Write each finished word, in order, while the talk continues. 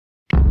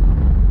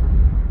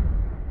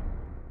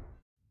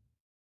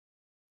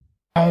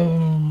Let's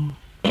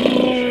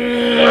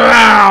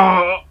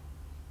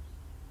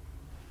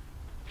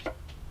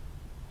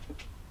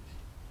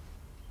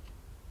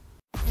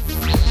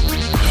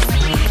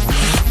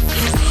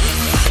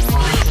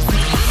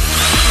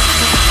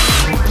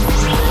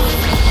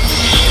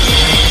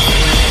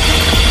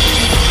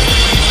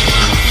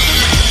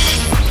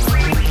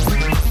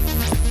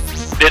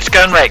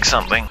go and make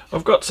something.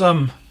 I've got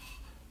some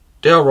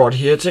dowel rod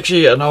here. It's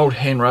actually an old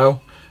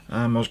handrail.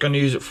 I was going to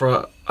use it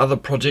for other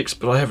projects,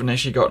 but I haven't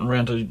actually gotten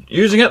around to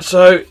using it,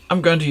 so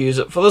I'm going to use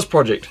it for this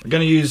project. I'm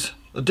going to use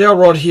the dowel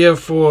rod here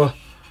for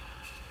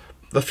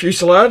the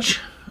fuselage,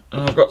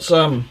 and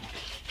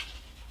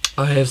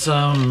I have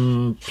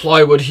some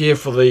plywood here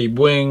for the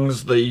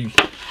wings, the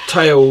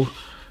tail,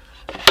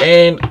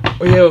 and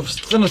we have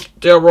thinnest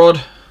dowel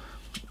rod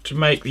to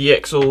make the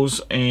axles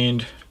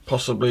and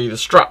possibly the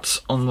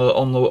struts on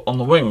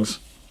the wings.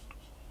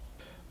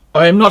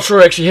 I am not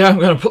sure actually how I'm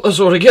going to put this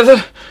all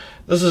together.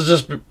 This is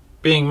just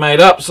being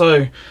made up,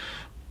 so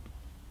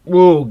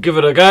we'll give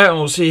it a go and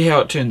we'll see how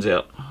it turns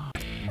out.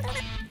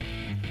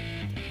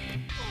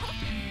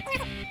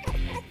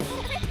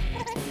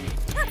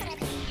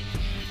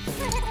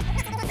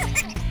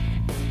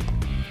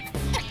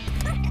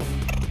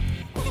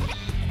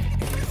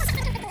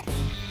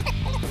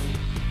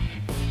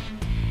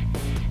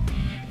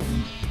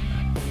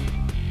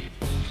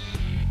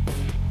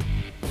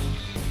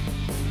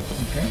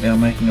 Now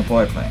making a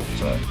biplane.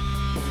 So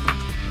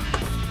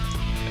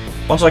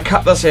once I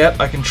cut this out,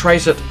 I can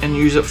trace it and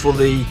use it for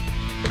the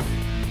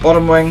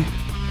bottom wing,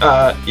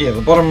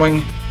 the bottom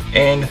wing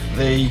and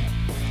the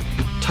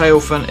tail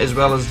fin, as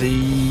well as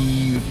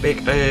the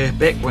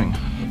back wing.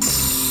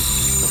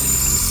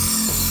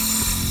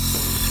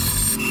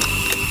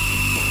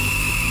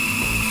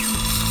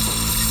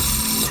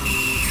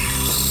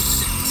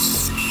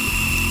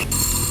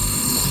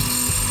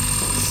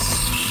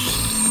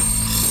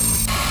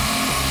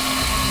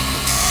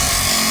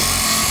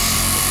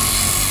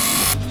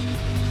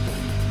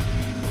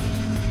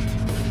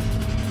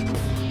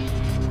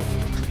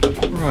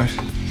 Right,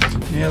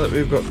 now that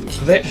we've got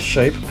that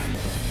shape,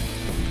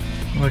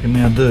 what I can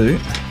now do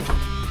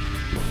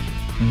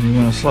is we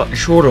want a slightly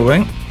shorter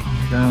wing,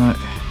 go like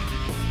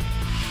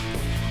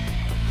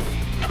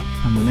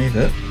underneath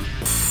it.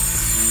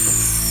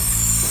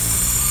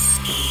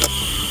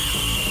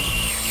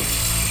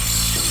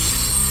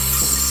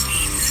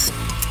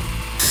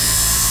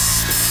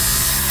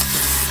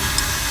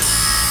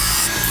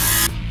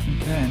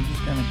 Okay, I'm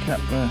just going to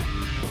cut the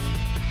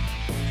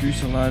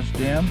fuselage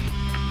down.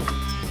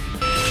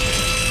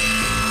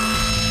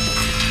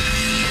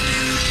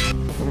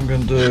 What I'm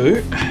going to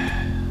do,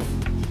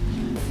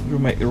 we'll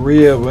make the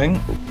rear wing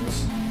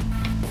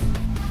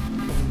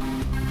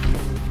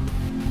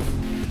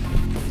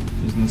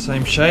using the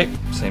same shape,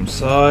 same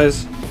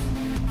size.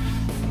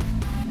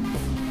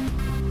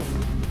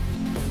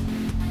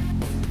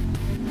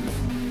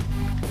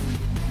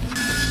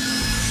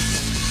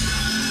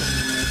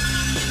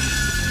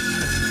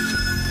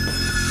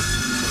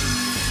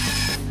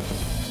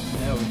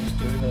 Now we'll just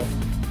do the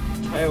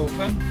tail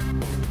fin.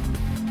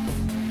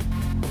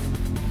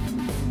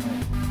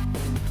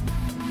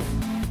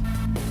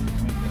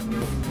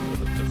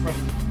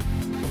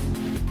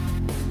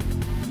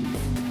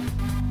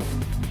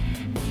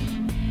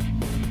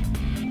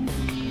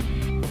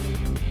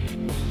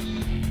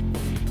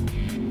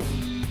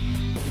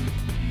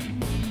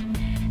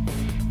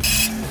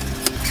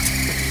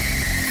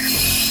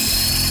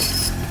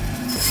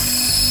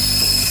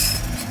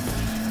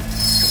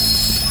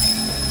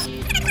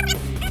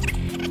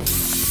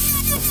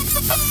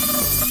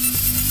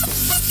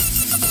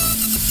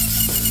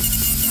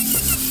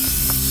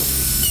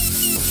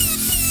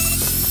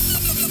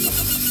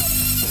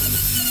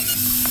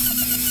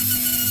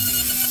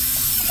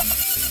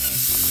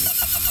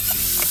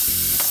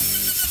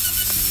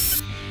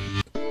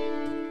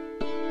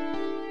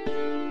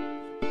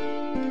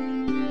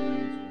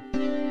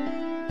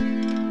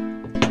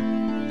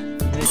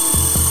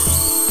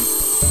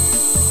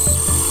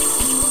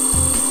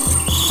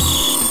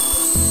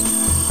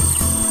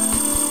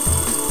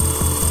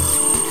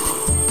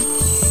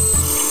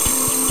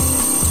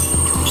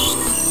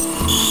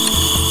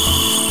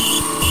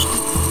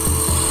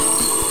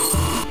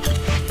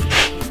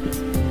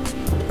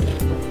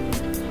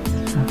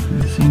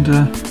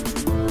 Centre.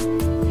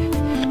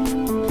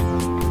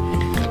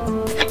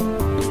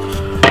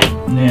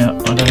 Now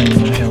I don't even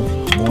know how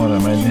wide I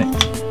made that.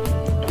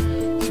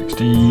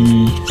 60,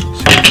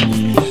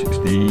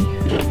 60.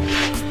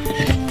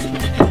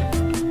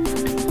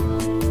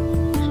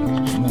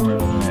 More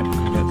out of that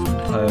because that's the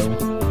tail.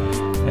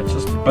 That's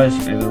just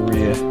basically the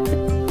rear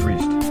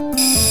rest.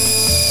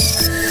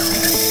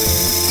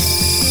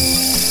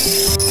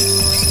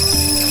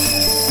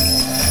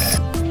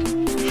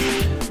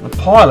 The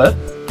pilot,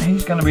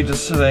 he's going to be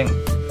just sitting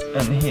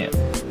in here.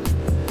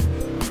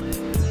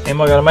 Am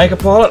I going to make a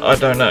pilot? I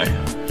don't know.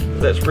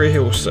 That's where he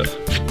will sit.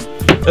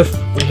 If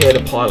we had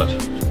a pilot.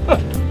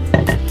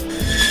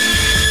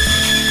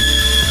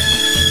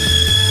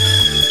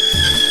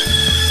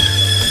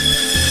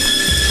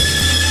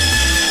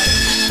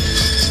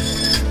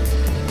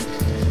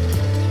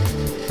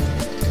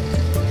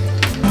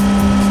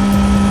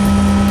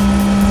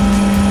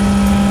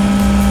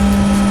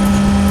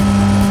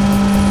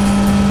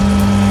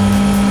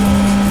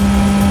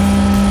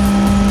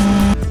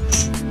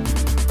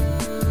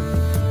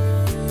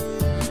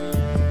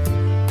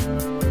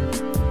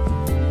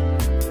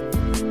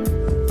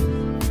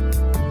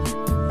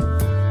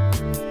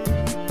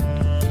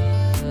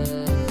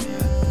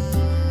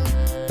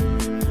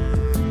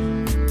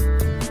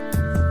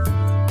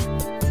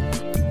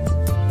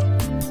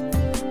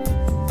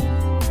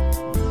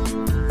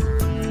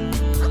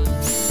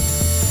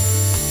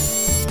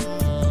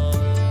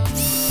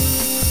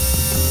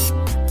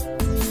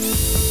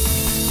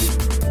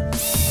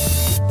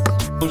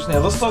 Now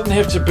this doesn't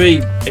have to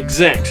be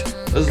exact,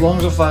 as long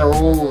as if they're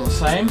all the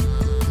same.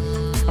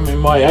 I mean,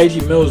 my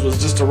 80 mils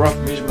was just a rough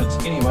measurements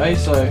anyway,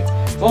 so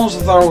as long as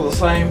they're all the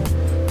same,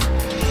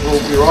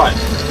 we'll be right.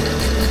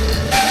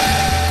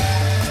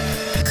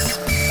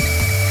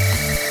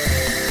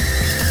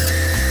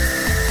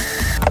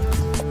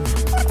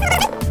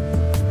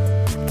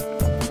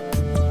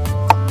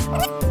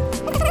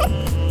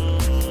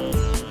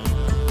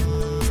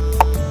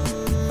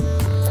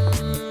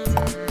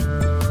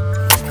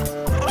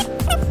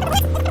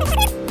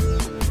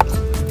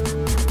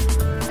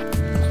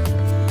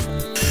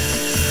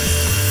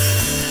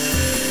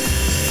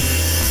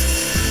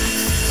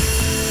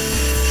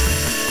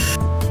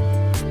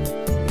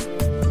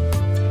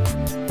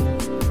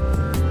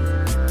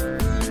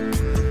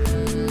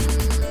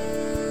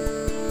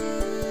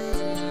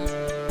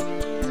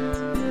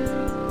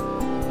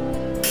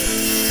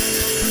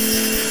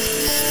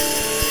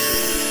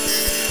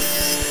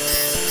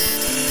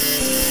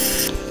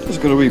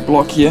 Got a wee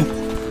block here.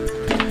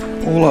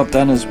 All I've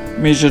done is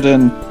measured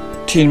in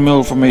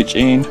 10mm from each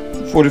end,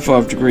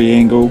 45-degree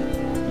angle,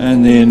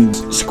 and then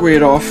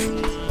squared off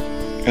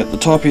at the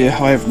top here.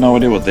 I have no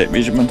idea what that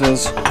measurement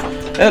is.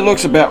 That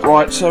looks about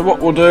right, so what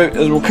we'll do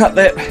is we'll cut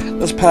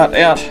this part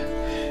out,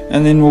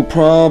 and then we'll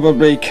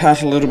probably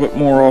cut a little bit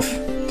more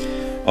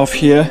off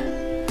here,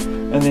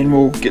 and then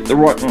we'll get the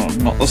right one,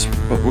 not this,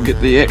 but we'll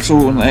get the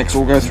axle, and the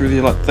axle will go through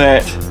there like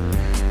that,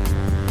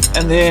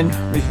 and then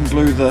we can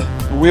glue the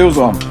wheels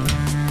on.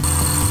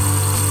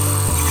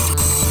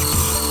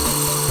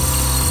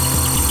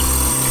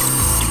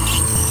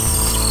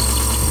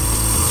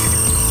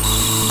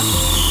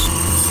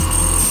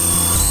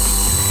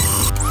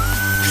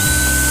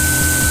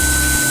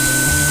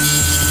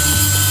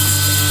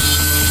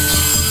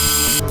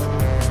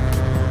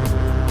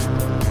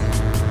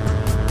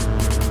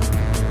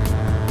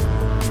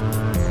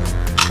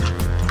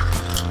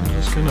 I'm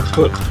just going to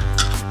put a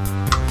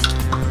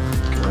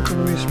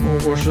couple of these small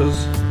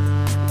washers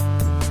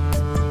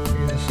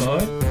either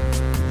side.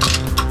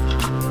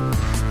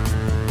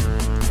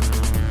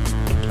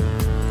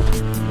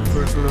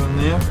 Put a glue in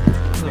there.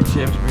 Doesn't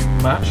actually have to be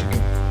much.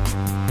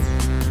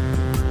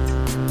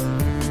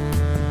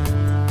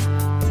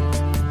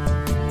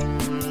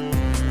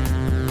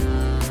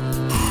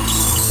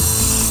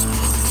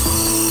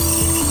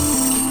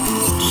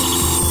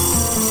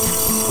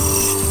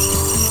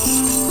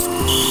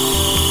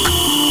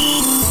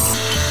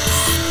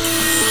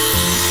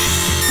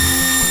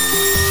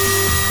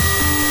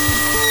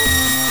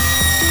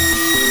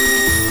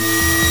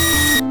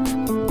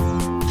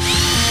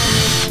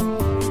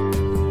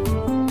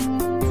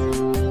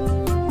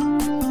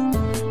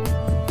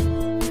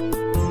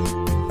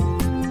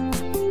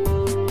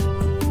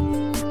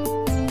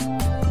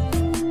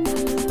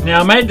 Now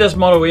I made this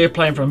model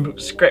airplane from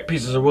scrap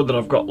pieces of wood that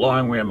I've got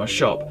lying around my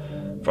shop.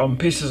 From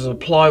pieces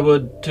of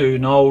plywood to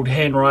an old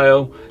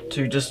handrail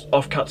to just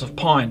offcuts of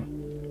pine.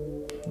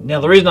 Now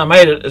the reason I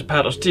made it is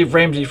part of Steve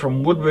Ramsey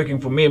from Woodworking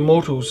for Mere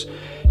Mortals'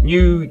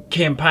 new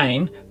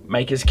campaign,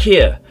 Makers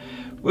Care,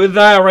 where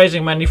they are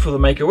raising money for the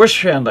Make-A-Wish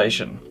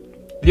Foundation.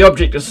 The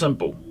object is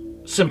simple,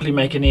 simply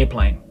make an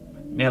airplane.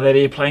 Now that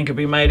airplane could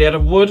be made out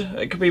of wood,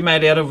 it could be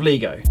made out of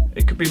Lego,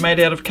 it could be made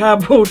out of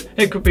cardboard,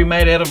 it could be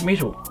made out of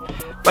metal.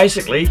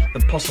 Basically,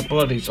 the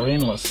possibilities are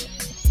endless.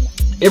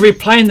 Every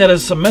plane that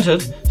is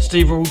submitted,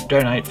 Steve will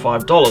donate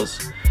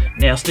 $5.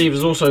 Now Steve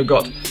has also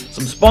got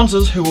some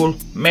sponsors who will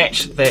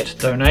match that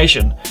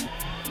donation.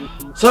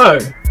 So,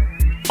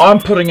 I'm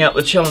putting out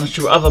the challenge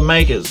to other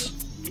makers.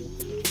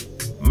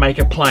 Make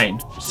a plane,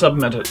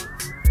 submit it,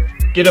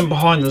 get in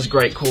behind this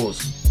great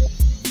cause.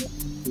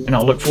 And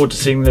I'll look forward to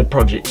seeing their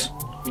projects.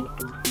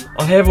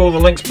 I'll have all the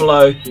links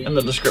below in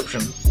the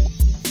description.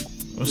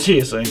 We'll see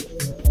you soon.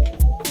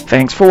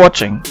 Thanks for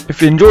watching.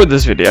 If you enjoyed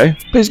this video,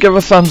 please give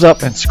a thumbs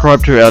up and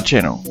subscribe to our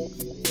channel.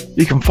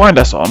 You can find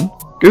us on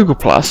Google+,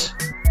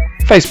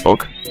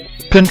 Facebook,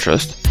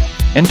 Pinterest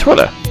and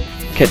Twitter.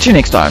 Catch you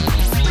next time.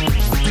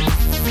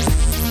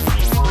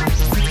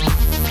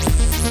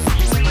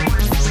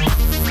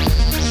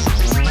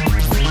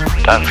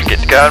 Don't forget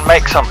to go and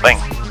make something.